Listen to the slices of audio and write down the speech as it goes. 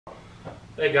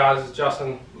Hey guys, it's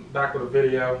Justin back with a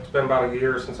video. It's been about a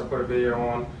year since I put a video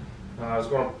on. I was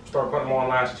going to start putting them on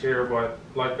last year, but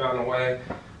life got in the way.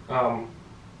 I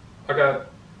got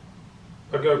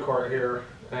a go-kart here,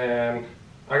 and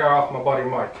I got off my buddy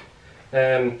Mike.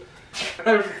 And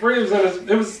it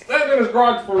was sitting in his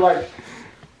garage for like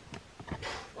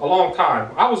a long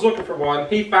time. I was looking for one.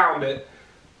 He found it,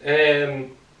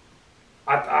 and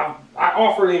I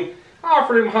offered him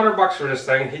 $100 for this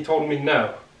thing. He told me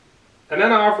no. And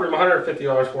then I offered him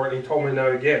 $150 for it, and he told me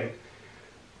no again.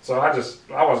 So I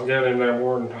wasn't giving him no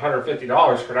more than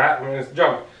 $150 for that. I mean, it's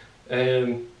junk.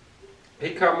 And he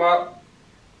come up,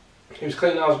 he was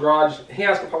cleaning out his garage. He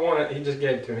asked if I wanted it, he just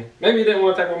gave it to me. Maybe he didn't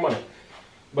want to take my money,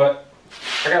 but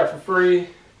I got it for free.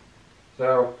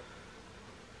 So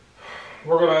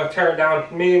we're gonna tear it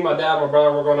down. Me, my dad, my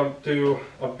brother, we're gonna do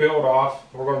a build off.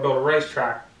 We're gonna build a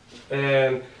racetrack,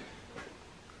 and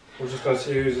we're just going to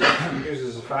see who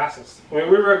uses the fastest. I mean,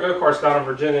 we rode go-karts down in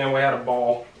Virginia and we had a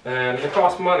ball, and it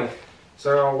cost money.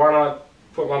 So why not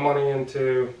put my money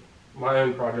into my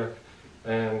own project,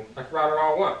 and I can ride it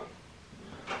all I want.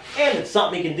 And it's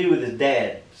something he can do with his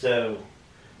dad. So,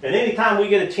 and anytime we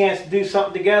get a chance to do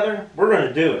something together, we're going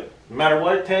to do it. No matter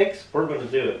what it takes, we're going to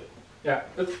do it. Yeah,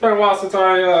 it's been a while since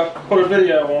I put a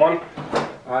video on.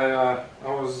 I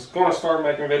was going to start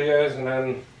making videos, and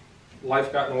then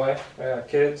life got in the way. I got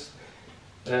kids,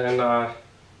 and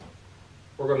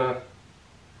we're gonna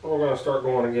start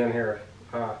going again here.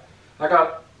 I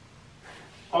got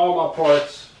all my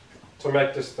parts to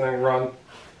make this thing run,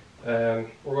 and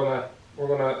we're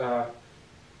gonna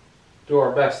do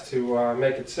our best to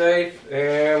make it safe.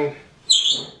 And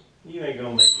you ain't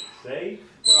gonna make it safe.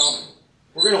 Well,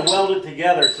 we're gonna weld it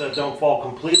together so it don't fall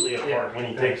completely apart when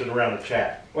he takes it around the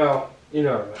track. Well, you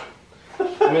know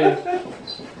that. I mean.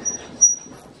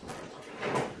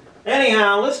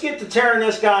 Anyhow, let's get to tearing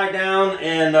this guy down,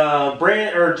 and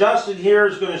Justin here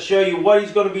is going to show you what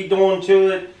he's going to be doing to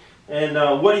it and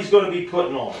what he's going to be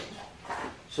putting on it.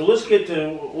 So let's get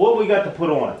to what we got to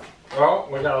put on it. Well,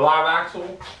 we got a live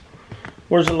axle.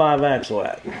 Where's the live axle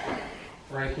at?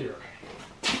 Right here.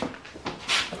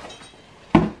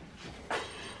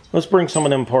 Let's bring some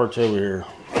of them parts over here.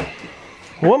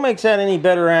 What makes that any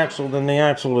better axle than the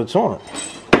axle that's on it?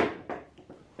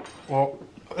 Well,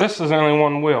 this is only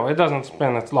one wheel. It doesn't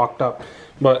spin, it's locked up.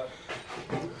 But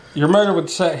your motor would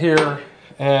sit here,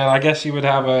 and I guess you would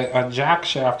have a jack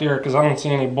shaft here, because I don't see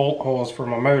any bolt holes for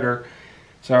my motor.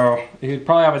 So you'd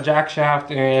probably have a jack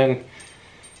shaft, and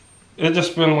it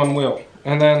just spin one wheel.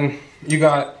 And then you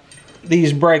got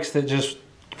these brakes that just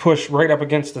push right up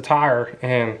against the tire,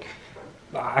 and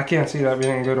I can't see that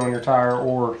being good on your tire,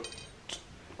 or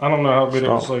I don't know how good it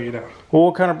will slow you down. Well,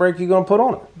 what kind of brake are you going to put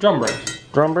on it? Drum brakes.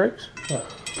 Drum brakes? Yeah.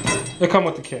 They come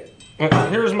with the kit.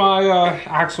 Here's my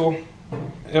axle.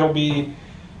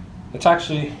 It's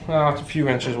actually, it's a few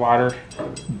inches wider,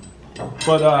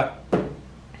 but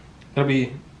it'll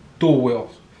be dual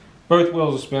wheels. Both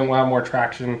wheels will spin, will have more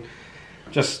traction.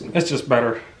 It's just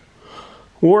better.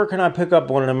 Where can I pick up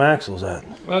one of them axles at?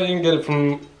 Well, you can get it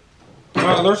from,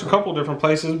 there's a couple different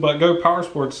places, but Go Power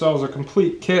Sports sells a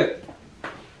complete kit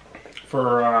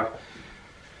for,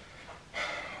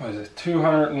 what is it,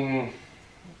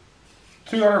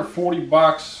 240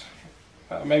 bucks,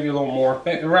 maybe a little more,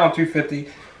 around 250.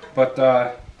 But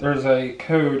there's a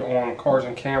code on Cars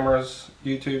and Cameras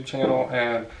YouTube channel,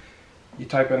 and you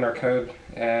type in their code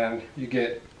and you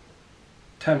get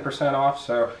 10% off.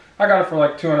 So I got it for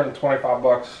like 225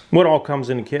 bucks. What all comes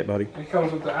in the kit, buddy? It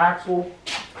comes with the axle,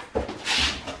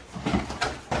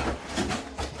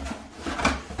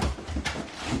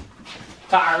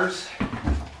 tires.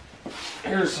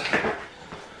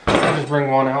 I'll just bring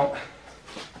one out.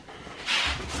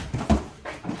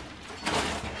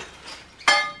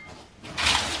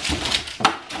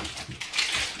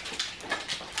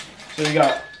 So you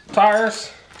got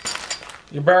tires,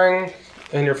 your bearing,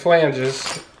 and your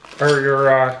flanges, or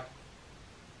your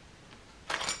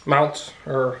mounts,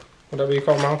 or whatever you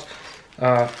call mounts.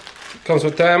 Comes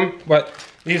with them, but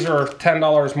these are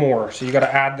 $10 more, so you got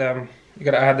to add them. You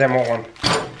got to add them on.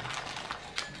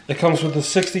 It comes with a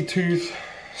 60 tooth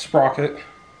sprocket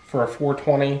for a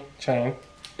 420 chain.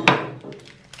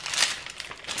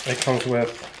 It comes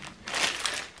with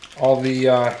all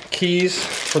the keys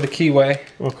for the keyway.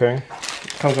 Okay.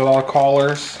 It comes with all the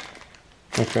collars.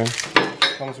 Okay.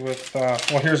 It comes with,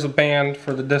 well, here's the band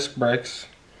for the disc brakes,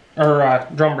 or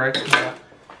drum brakes. Yeah.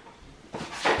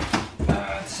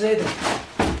 Let's see.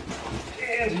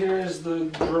 And here is the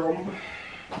drum.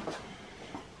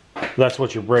 That's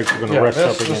what your brakes are going to rest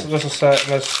up against. This is set.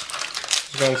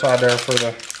 This is inside there for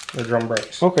the drum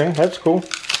brakes. Okay, that's cool.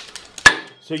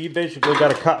 So you basically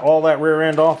got to cut all that rear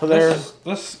end off of there?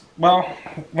 Well,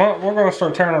 we're going to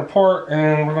start tearing it apart,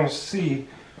 and we're going to see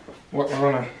what we're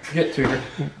going to get to here.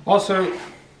 Also,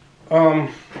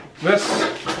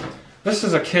 this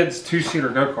is a kid's 2-seater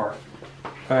go-kart.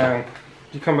 And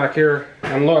you come back here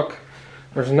and look,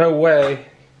 there's no way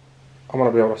I'm going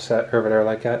to be able to set over there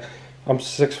like that. I'm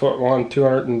 6'1",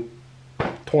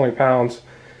 220 pounds.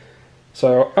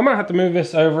 So I'm going to have to move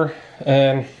this over,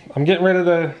 and I'm getting rid of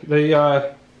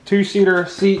the 2-seater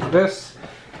seat. This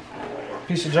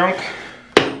piece of junk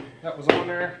that was on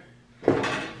there,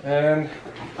 and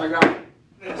I got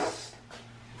this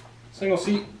single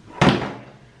seat.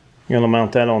 You're going to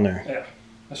mount that on there? Yeah,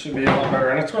 that should be a lot better,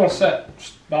 and it's going to set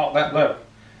just about that low.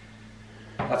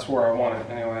 That's where I want it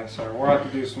anyway, so we'll have to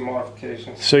do some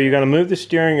modifications. So you're going to move the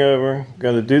steering over,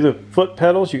 going to do the foot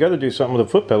pedals. You got to do something with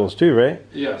the foot pedals too, right?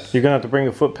 Yes. You're going to have to bring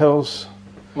the foot pedals.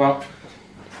 Well,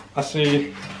 I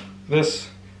see this,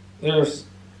 there's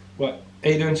what,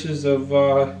 8 inches of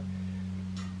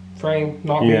frame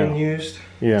not being used.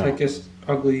 Yeah. Take this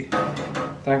ugly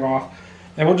thing off.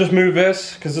 And we'll just move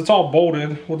this, because it's all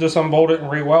bolted. We'll just unbolt it and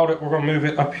re-weld it. We're going to move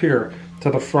it up here to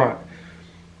the front.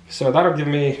 So that'll give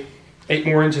me 8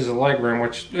 more inches of leg room,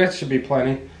 which that should be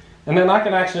plenty. And then I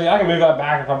can move that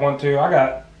back if I want to.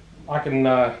 I can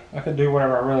do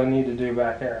whatever I really need to do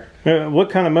back there. What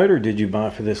kind of motor did you buy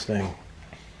for this thing?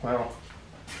 Well,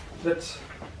 it's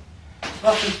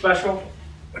nothing special.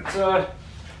 It's a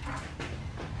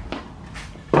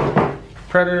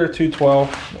Predator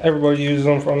 212. Everybody uses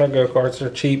them on their go-karts.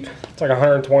 They're cheap. It's like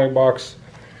 120 bucks.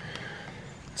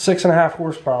 6.5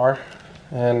 horsepower.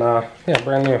 And yeah,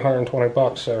 brand new, 120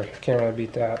 bucks, so can't really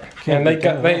beat that. And they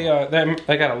got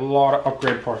a lot of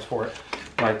upgrade parts for it.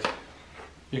 Like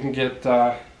you can get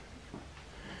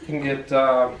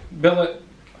billet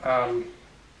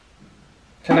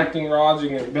connecting rods. You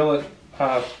can get billet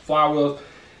flywheels.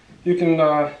 You can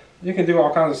do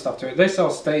all kinds of stuff to it. They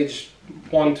sell stage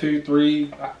 1, 2,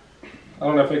 3. I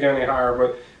don't know if they get any higher,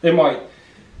 but they might.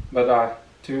 But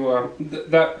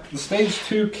the stage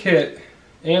 2 kit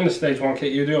and the stage 1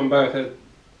 kit, you do them both, it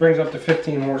brings up to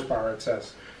 15 horsepower, it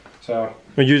says. So.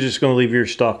 Well, you're just going to leave your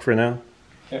stock for now?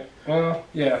 Yeah, well,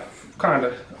 yeah, kind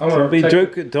of.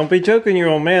 Don't be joking your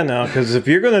old man now, because if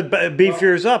you're going to beef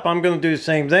yours up, I'm going to do the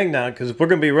same thing now, because if we're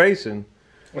going to be racing.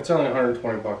 It's only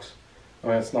 120 bucks. I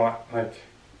mean, it's not like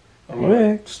I'm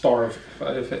going to starve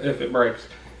if it breaks.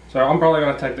 So I'm probably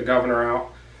going to take the governor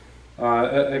out.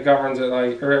 It governs it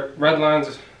like, or it red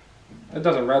lines. It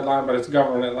doesn't redline, but it's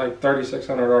governed at like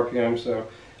 3,600 RPM. So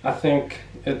I think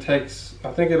it'll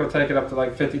take it up to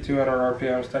like 5,200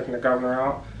 RPMs taking the governor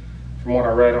out, from what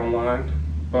I read online.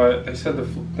 But they said the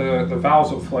valves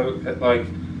will float at like,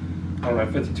 I don't know,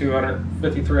 5,300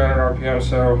 RPM.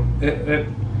 So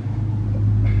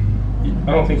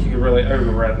I don't think you can really over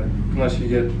rev it unless you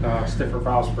get stiffer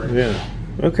valve springs. Yeah.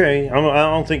 Okay. I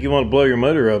don't think you want to blow your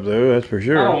motor up though. That's for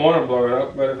sure. I don't want to blow it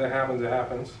up, but if it happens, it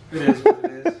happens. It is what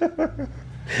it is.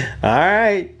 All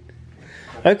right.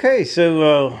 Okay,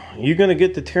 so you gonna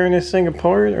get to tearing this thing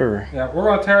apart, or? Yeah, we're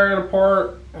gonna tear it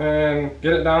apart and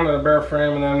get it down to the bare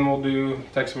frame, and then we'll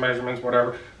take some measurements,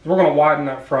 whatever. We're gonna widen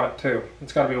that front too.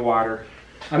 It's got to be wider.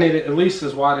 I need it at least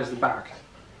as wide as the back.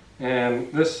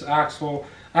 And this axle,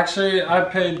 actually, I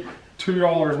paid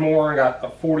 $2 more and got a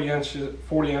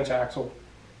 40-inch axle.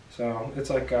 So it's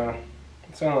like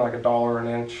it's only like $1 an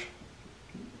inch,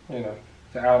 you know,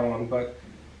 to add on. But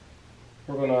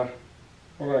we're gonna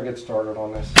get started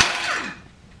on this.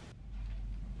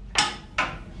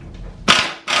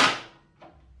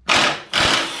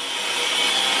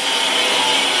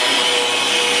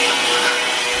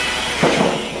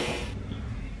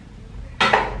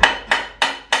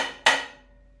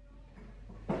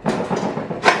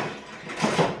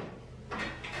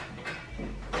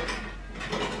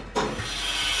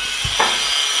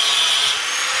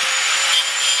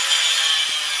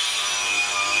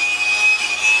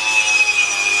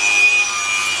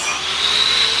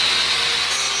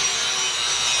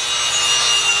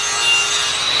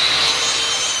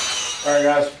 Alright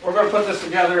guys, we're going to put this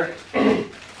together.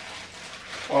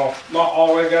 Well, not all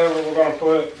the way together, but we're going to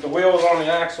put the wheels on the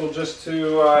axle just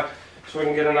to so we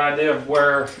can get an idea of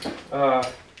where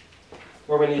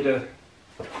we need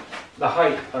the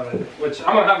height of it. Which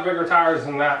I'm going to have bigger tires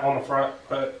than that on the front,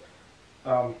 but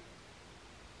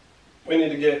we need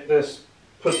to get this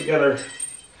put together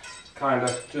kind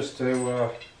of just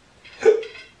to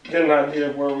get an idea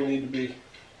of where we need to be.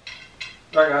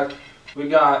 Alright guys, we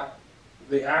got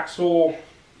the axle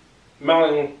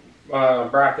mounting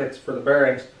brackets for the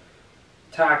bearings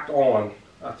tacked on.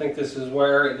 I think this is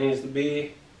where it needs to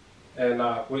be, and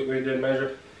we did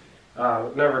measure.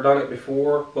 Never done it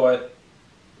before, but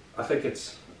I think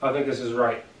this is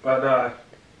right. But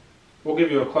we'll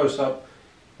give you a close-up.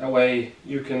 That way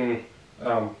you can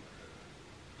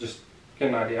just get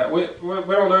an idea. We don't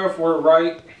know if we're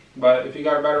right, but if you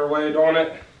got a better way of doing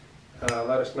it,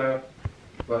 let us know.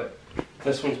 But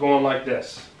this one's going like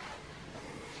this.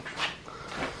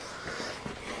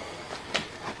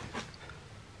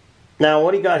 Now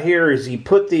what he got here is he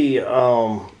put the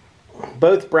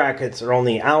both brackets are on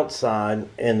the outside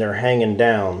and they're hanging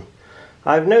down.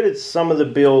 I've noticed some of the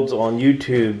builds on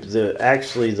YouTube that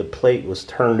actually the plate was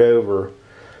turned over,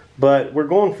 but we're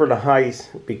going for the height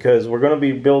because we're going to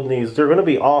be building these. They're going to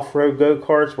be off-road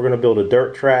go-karts. We're going to build a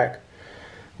dirt track.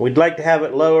 We'd like to have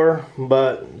it lower,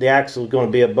 but the axle is going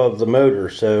to be above the motor,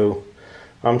 so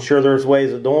I'm sure there's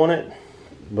ways of doing it,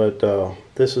 but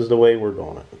this is the way we're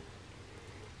doing it.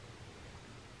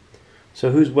 So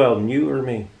who's welding, you or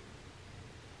me?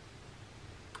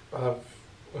 I've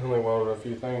only welded a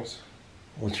few things.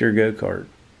 What's your go-kart?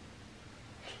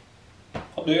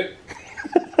 I'll do it.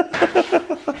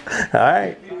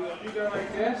 Alright. You go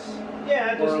like this?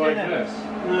 Yeah, just or like this?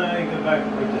 No, you go back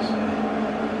like this way.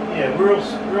 Yeah,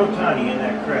 real tiny in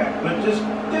that crack. But just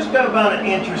go about an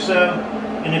inch or so,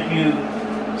 and if you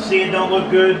see it don't look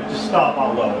good, just stop,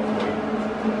 I'll weld it for you.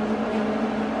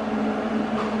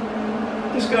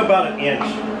 Just go about an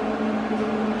inch.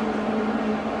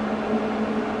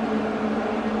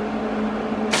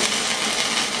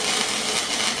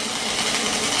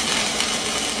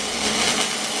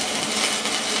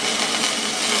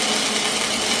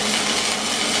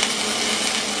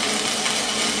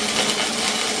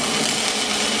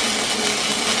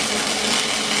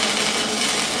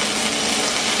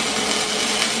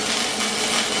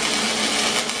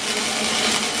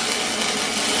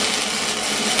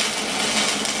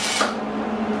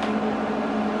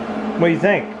 What do you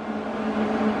think?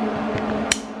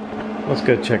 Let's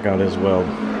go check out his weld.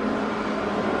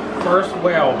 First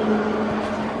weld.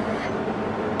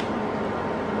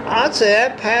 I'd say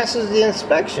that passes the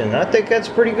inspection. I think that's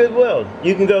a pretty good weld.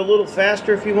 You can go a little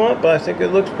faster if you want, but I think it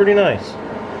looks pretty nice.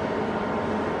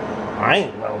 I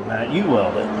ain't welding that, you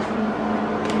weld it.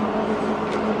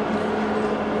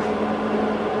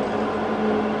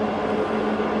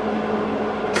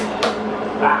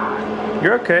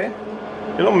 You're okay.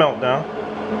 It'll melt down.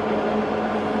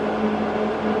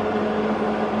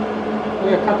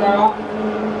 We're gonna cut that off.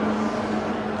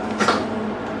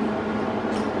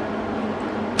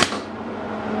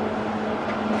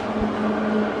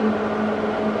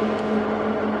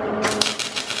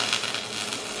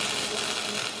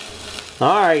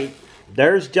 Alright,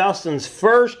 there's Justin's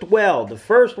first weld. The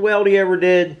first weld he ever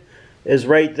did is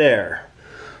right there.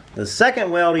 The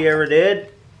second weld he ever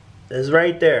did is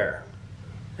right there.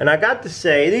 And I got to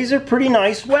say, these are pretty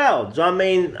nice welds. I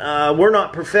mean, we're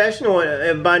not professional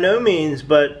by no means,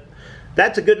 but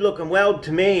that's a good looking weld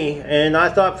to me. And I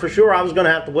thought for sure I was going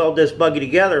to have to weld this buggy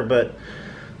together, but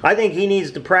I think he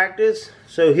needs to practice,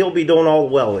 so he'll be doing all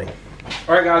the welding.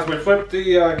 Alright guys, we flipped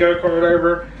the go-kart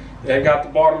over and got the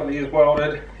bottom of these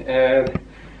welded, and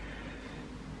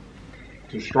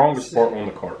The strongest part on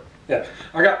the cart. yeah,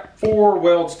 I got 4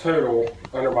 welds total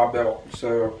under my belt,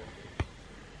 so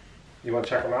you want to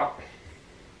check them out?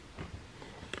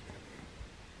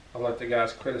 I'll let the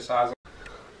guys criticize them.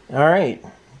 Alright,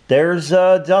 there's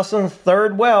Justin's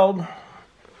third weld.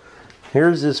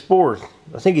 Here's his fourth.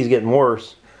 I think he's getting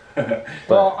worse.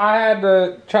 Well, I had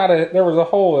to try to, there was a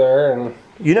hole there, and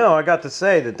You know, I got to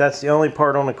say that that's the only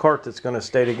part on the cart that's going to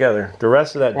stay together. The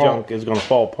rest of that junk is going to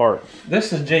fall apart.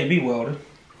 this is JB welded,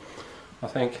 I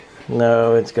think.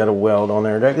 No, it's got a weld on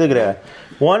there. Look at that.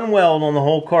 One weld on the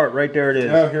whole cart. Right there it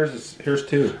is. Oh, here's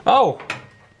 2. Oh,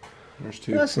 There's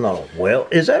 2. That's not a weld.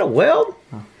 Is that a weld?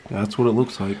 That's what it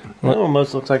looks like. That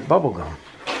almost looks like bubble gum.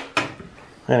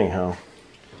 Anyhow.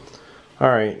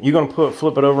 Alright, you going to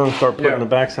flip it over and start putting the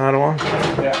backside on?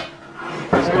 yeah.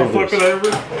 Let's I'm do gonna flip this. it over.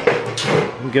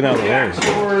 Get out of the way.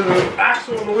 The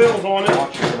axle and the wheels on it.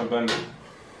 Watch, you're gonna bend it.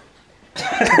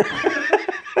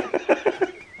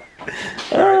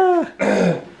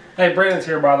 Hey, Brandon's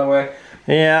here, by the way.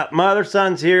 Yeah, my other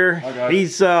son's here. Hi, guys.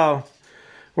 He's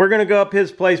we're gonna go up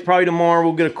his place probably tomorrow.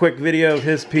 We'll get a quick video of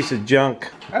his piece of junk.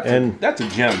 That's a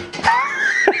gem.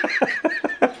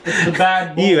 It's the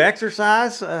bad boy. You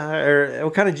exercise, or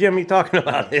what kind of gym are you talking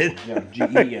about? Yeah,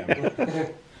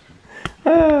 GEM.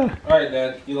 Alright,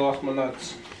 Dad, you lost my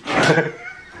nuts.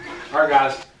 Alright,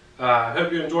 guys.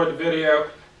 Hope you enjoyed the video.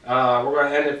 We're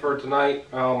going to end it for tonight.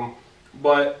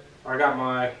 But I got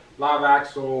my live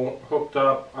axle hooked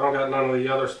up. I don't got none of the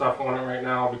other stuff on it right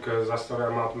now because I still got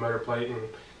to mount the motor plate, and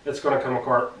it's going to come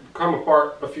apart come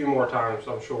apart a few more times,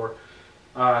 I'm sure.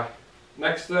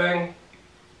 Next thing,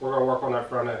 we're going to work on that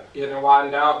front end. Getting it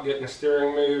widened out, getting the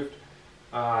steering moved.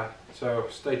 So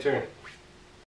stay tuned.